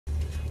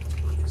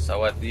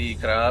Sawadee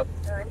krab.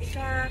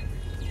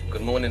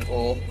 Good morning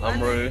all,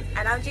 I'm Ru,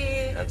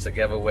 and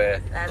together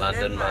we're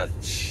London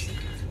Munch.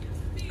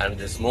 And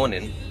this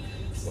morning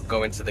we're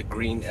going to the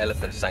Green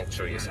Elephant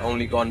Sanctuary. It's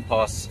only gone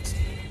past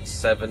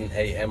 7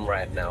 AM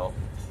right now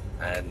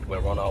and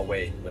we're on our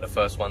way. We're the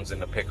first ones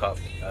in the pickup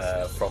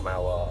from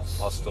our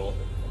hostel.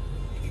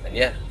 And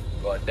yeah,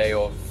 we've got a day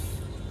of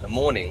the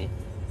morning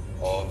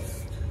of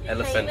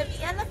elephant.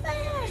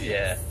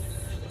 Yeah,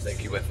 we'll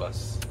take you with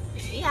us.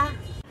 Yeah.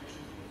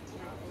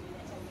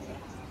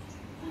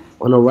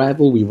 On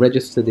arrival, we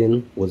registered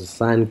in, was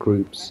assigned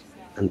groups,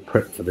 and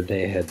prepped for the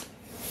day ahead.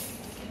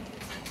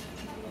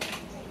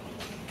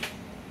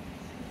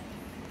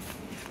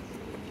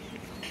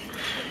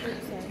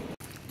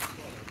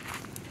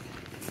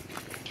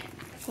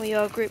 We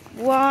are group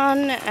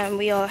 1 and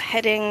we are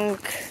heading,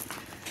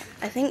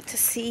 I think, to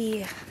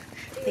see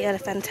the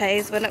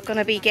elephantes. We're not going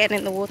to be getting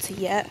in the water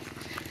yet,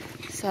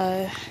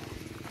 so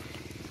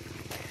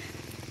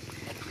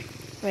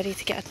ready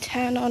to get a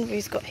tan on.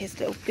 Ru's got his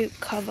little boot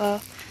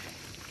cover.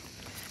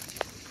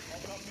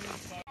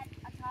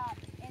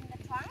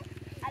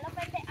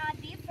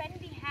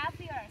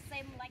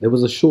 There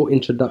was a short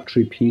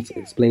introductory piece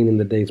explaining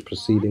the day's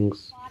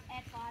proceedings.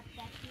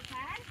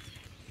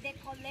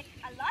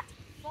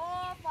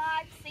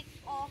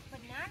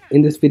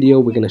 In this video,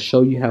 we're going to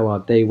show you how our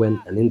day went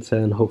and in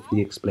turn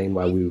hopefully explain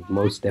why we would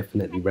most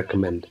definitely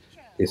recommend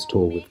this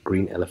tour with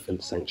Green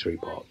Elephant Sanctuary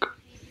Park.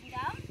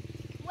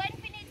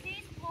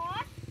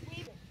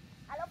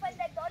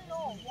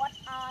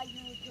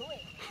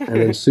 And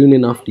then soon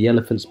enough the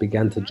elephants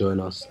began to join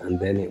us and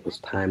then it was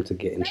time to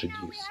get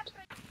introduced.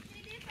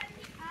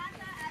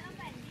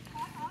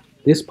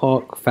 This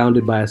park,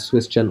 founded by a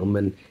Swiss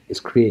gentleman, is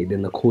created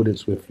in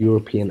accordance with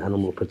European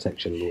animal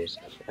protection laws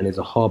and is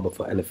a harbour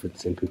for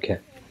elephants in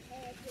Phuket.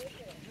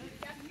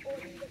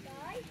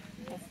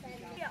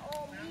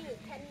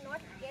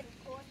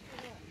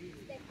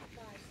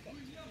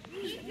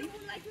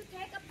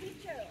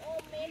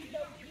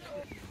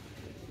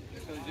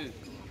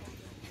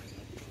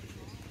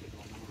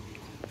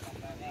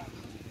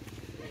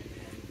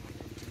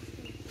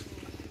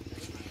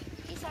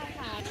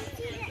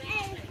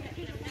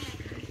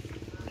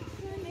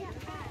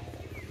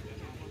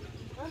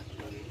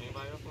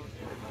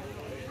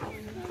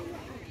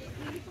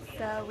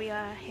 So we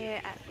are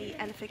here at the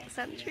elephant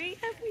sanctuary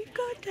and we've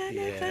got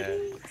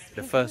elephants.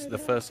 Yeah, the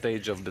first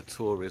stage of the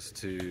tour is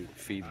to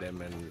feed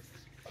them and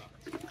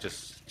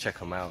just check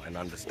them out and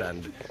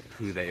understand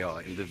who they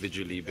are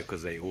individually,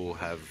 because they all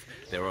have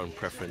their own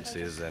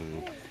preferences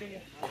and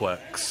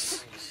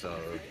quirks. So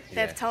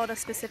yeah. They've told us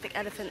specific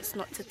elephants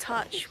not to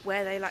touch,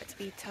 where they like to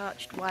be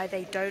touched, why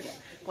they don't,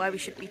 why we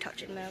should be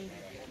touching them.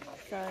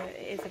 So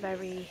it is a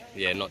very...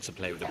 Yeah, not to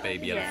play with the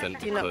baby elephant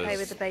do not play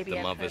with the baby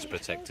elephant. Mother's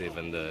protective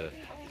and the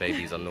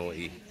babies are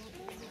naughty.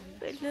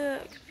 But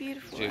look,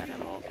 beautiful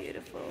animal,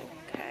 beautiful.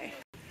 Okay.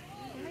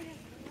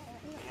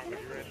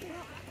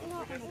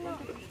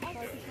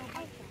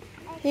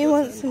 He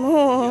wants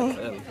more.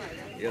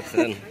 Your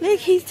turn. Look,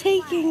 he's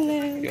taking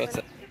them. Your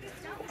turn.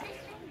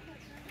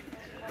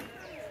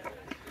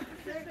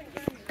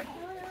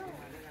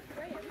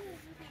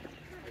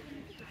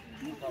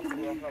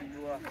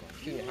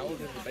 How old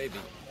is the baby?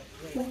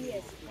 1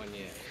 year. 1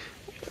 year.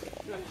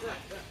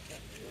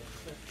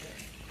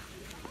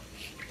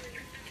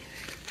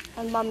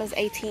 And mum is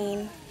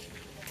 18.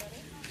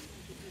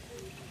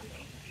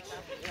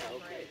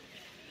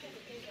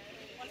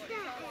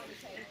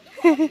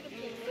 We've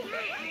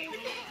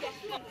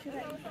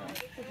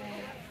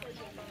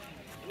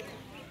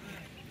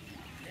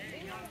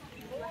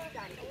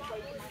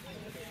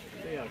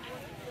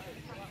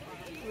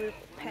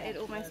petted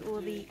almost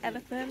all the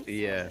elephants.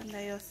 Yeah. And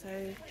they are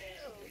so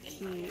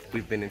cute.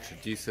 We've been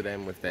introduced to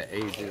them with their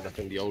ages. I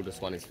think the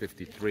oldest one is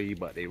 53,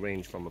 but they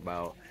range from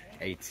about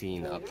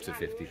 18 up to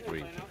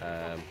 53.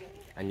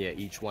 And yeah,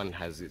 each one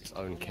has its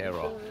own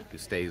carer who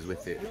stays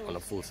with it on a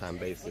full-time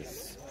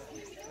basis.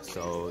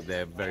 So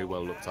they're very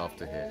well looked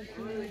after here.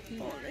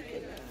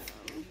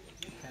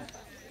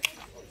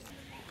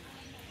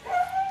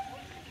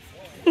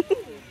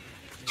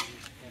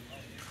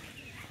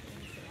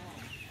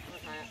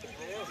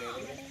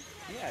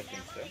 Yeah, I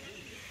think so.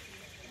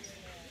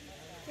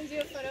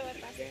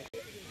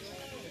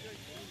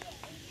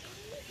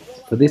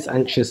 For this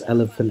anxious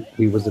elephant,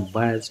 we was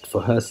advised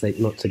for her sake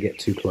not to get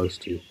too close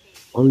to.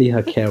 Only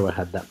her carer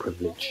had that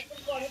privilege.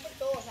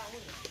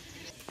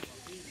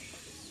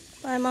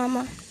 Bye,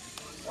 mama.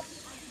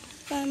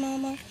 Bye,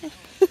 mama.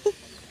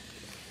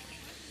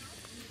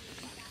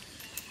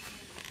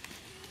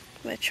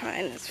 We're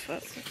trying this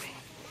first.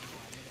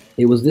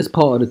 It was this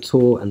part of the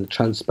tour and the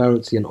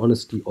transparency and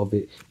honesty of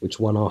it which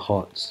won our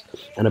hearts,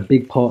 and a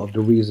big part of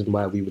the reason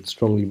why we would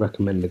strongly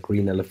recommend the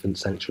Green Elephant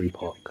Sanctuary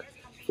Park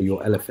for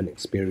your elephant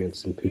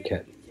experience in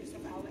Phuket.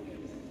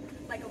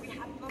 Like we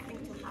have nothing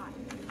to hide.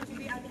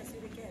 We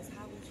understand the guests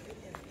how we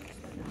treat them.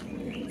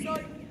 So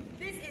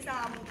this is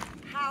how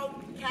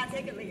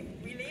categorically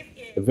we live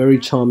in. A very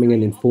charming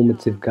and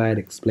informative guide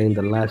explained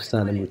the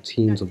lifestyle and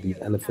routines of these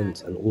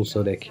elephants and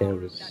also their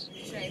carers.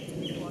 Shaped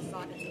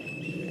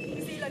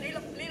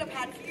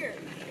start here.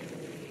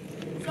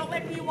 So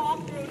when we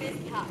walk through this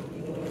path.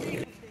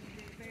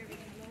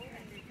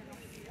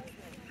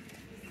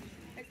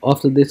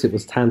 After this, it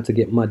was time to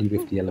get muddy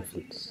with the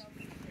elephants.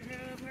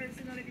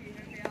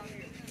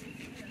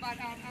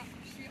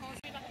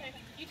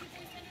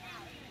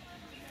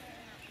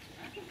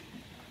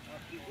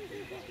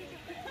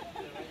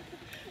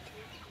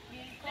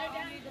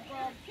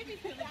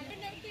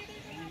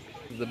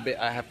 The bit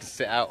I have to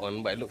sit out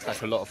on, but it looks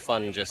like a lot of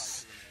fun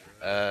just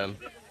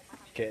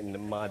getting the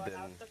mud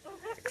and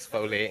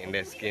exfoliating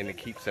their skin. It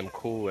keeps them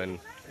cool and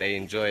they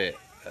enjoy it.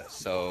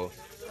 So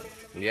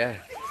yeah,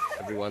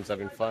 everyone's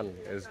having fun.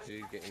 There's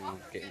Ju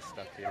getting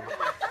stuck in.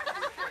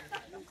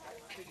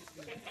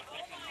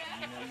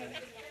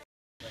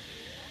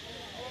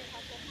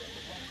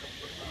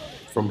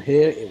 From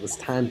here, it was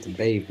time to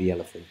bathe the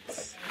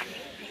elephants.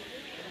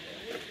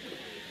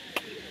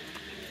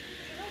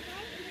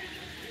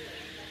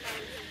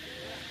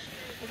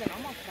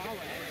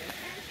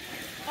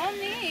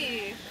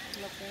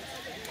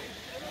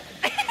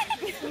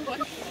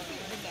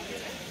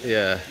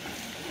 Yeah.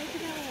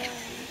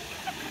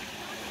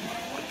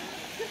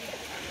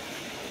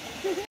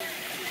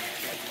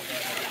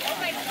 Oh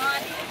my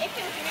god, it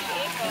feels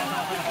really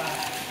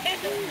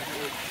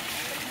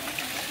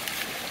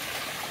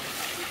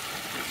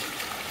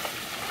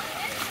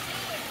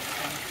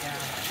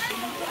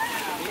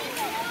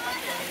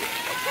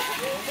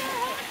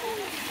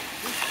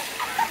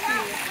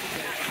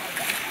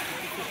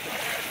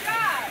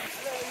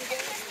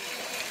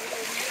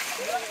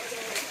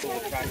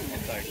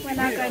We're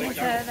now going into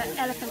the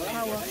elephant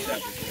car wash.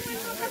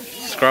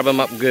 Scrub them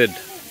up good.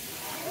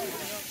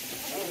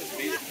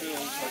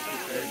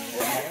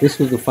 This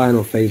was the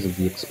final phase of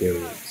the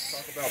experience.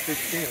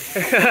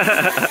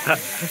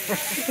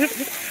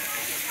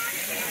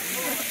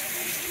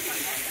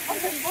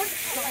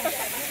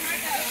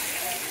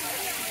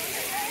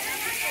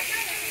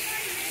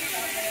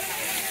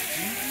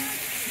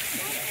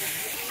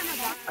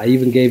 I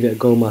even gave it a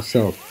go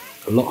myself.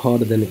 A lot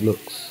harder than it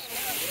looks.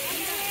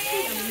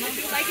 Would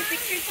you like a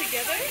picture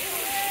together?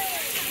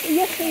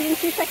 Yes,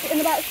 please, in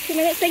about 2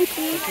 minutes, thank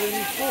you.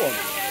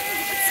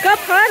 Scrub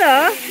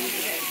harder.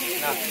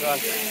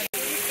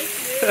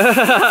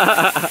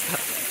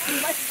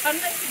 My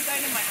sunlight is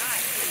going in my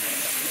eye.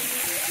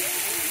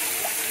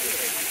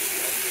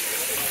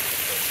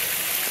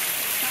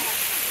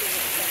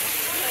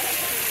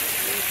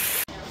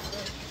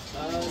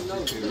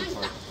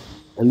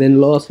 And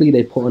then lastly,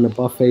 they put on a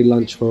buffet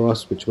lunch for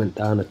us, which went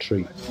down a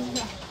treat.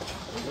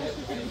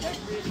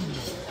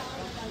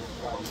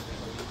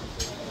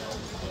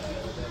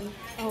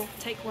 Oh,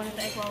 take one of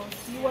the egg rolls.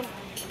 You want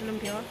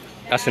lumpia?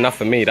 That's enough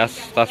for me.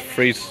 That's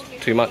freeze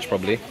too much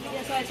probably.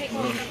 Yeah, so I take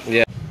one.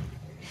 Yeah.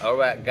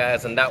 Alright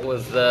guys, and that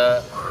was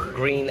the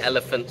Green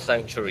Elephant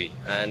Sanctuary,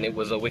 and it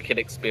was a wicked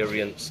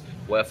experience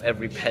worth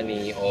every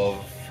penny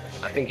of,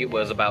 I think it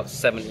was about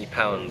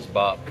 £70,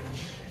 but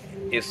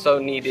it's so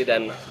needed,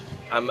 and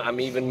I'm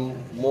even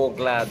more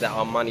glad that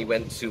our money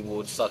went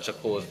towards such a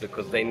cause,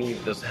 because they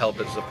need this help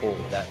and support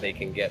that they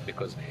can get,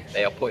 because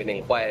they are putting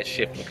in quite a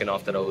shift looking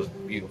after those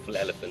beautiful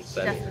elephants.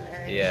 And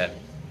Definitely. yeah.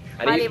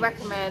 And Highly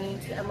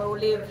recommend, and we'll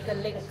leave the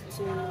link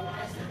to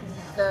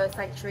the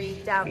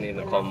sanctuary down in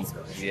the comments.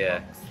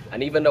 yeah.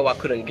 And even though I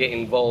couldn't get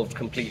involved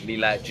completely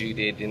like Ju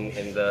did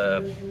in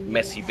the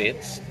messy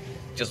bits,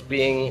 just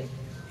being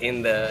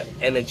in the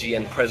energy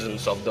and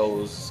presence of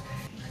those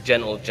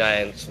gentle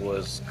giants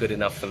was good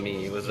enough for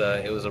me. It was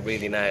a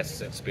really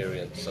nice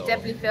experience. So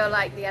Definitely feel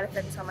like the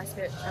elephants are my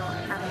spiritual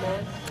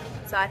animal,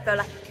 so I feel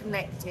like I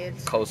connected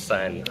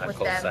co-sign. with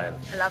them.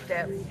 I loved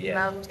it.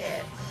 Yeah. Loved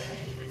it.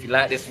 If you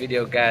like this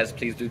video, guys,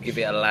 please do give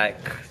it a like.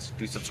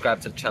 Do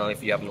subscribe to the channel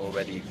if you haven't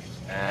already,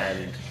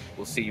 and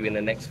we'll see you in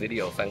the next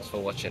video. Thanks for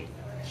watching.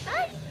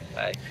 Bye.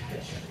 Bye.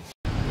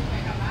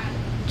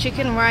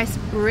 Chicken rice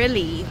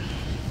brilly.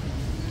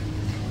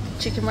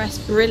 Chicken rice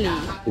brilly.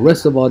 The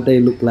rest of our day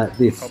looked like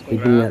this,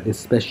 beginning at this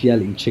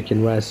speciality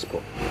chicken rice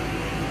spot.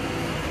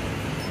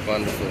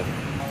 Wonderful.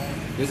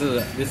 This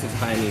is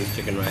Chinese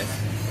chicken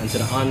rice, and to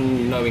the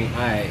unknowing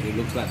eye, it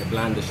looks like the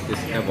blandest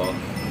dish ever,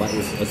 but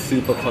it's a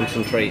super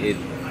concentrated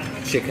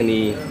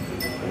chickeny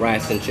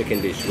rice and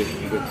chicken dish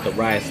with the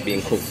rice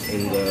being cooked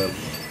in the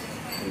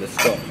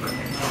stock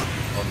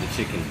of the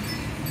chicken.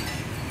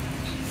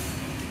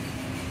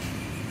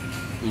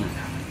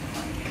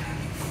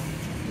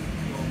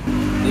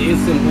 It is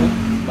simple,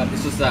 but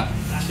it's just that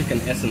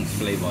chicken essence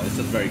flavor. It's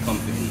just very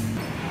comforting.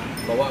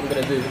 But what I'm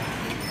gonna do,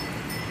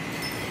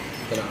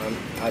 I'm gonna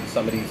add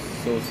some of these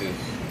sauces.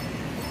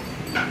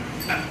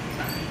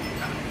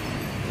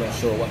 Not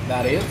sure what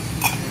that is,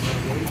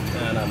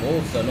 and I'm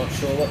also not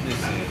sure what this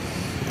is.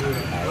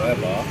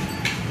 However,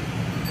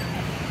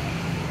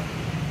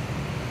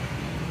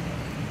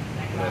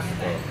 let's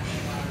go.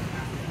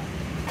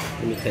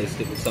 Let me taste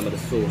it with some of the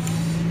sauce.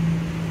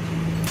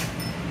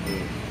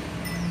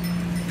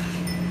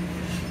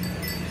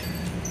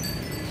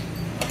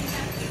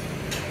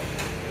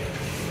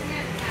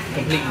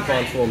 Completely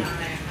transformed.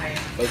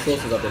 Those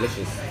sauces are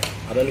delicious.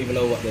 I don't even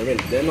know what they're in.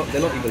 They're not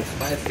even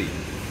spicy.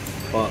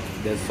 but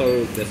they're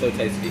so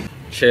tasty.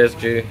 Cheers,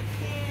 Ju.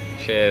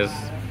 Cheers.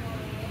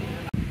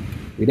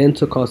 We then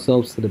took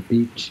ourselves to the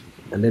beach,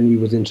 and then we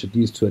was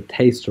introduced to a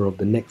taster of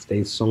the next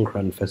day's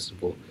Songkran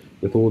festival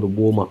with all the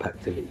warm-up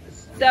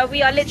activities. So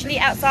we are literally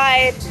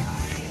outside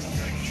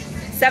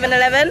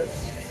 7-Eleven.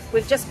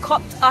 We've just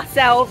copped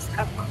ourselves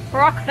a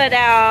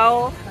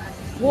crocodile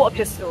water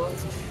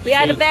pistols. We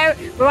had a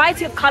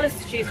variety of colours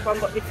to choose from,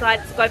 but we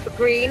decided to go for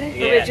green,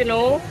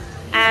 original,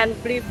 and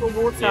blue for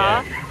water.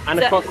 Yeah. And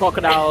the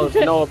crocodiles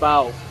know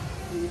about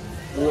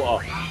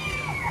water.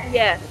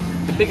 Yeah.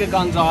 The bigger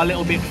guns are a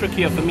little bit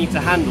trickier for me to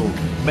handle,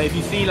 but if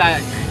you see,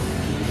 like,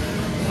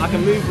 I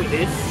can move with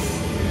this,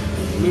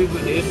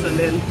 and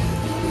then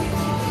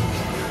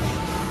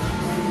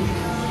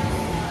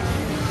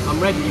I'm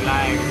ready.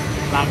 Like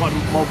my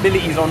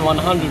mobility's on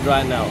 100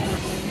 right now.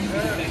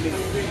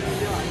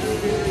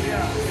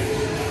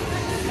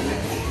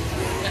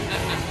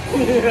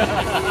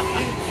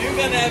 You're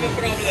gonna have a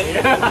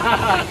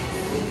problem.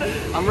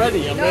 I'm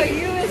ready.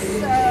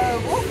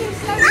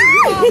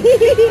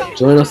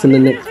 Join us in the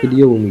next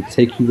video when we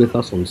take you with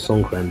us on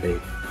Songkran Day.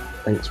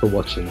 Thanks for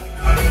watching.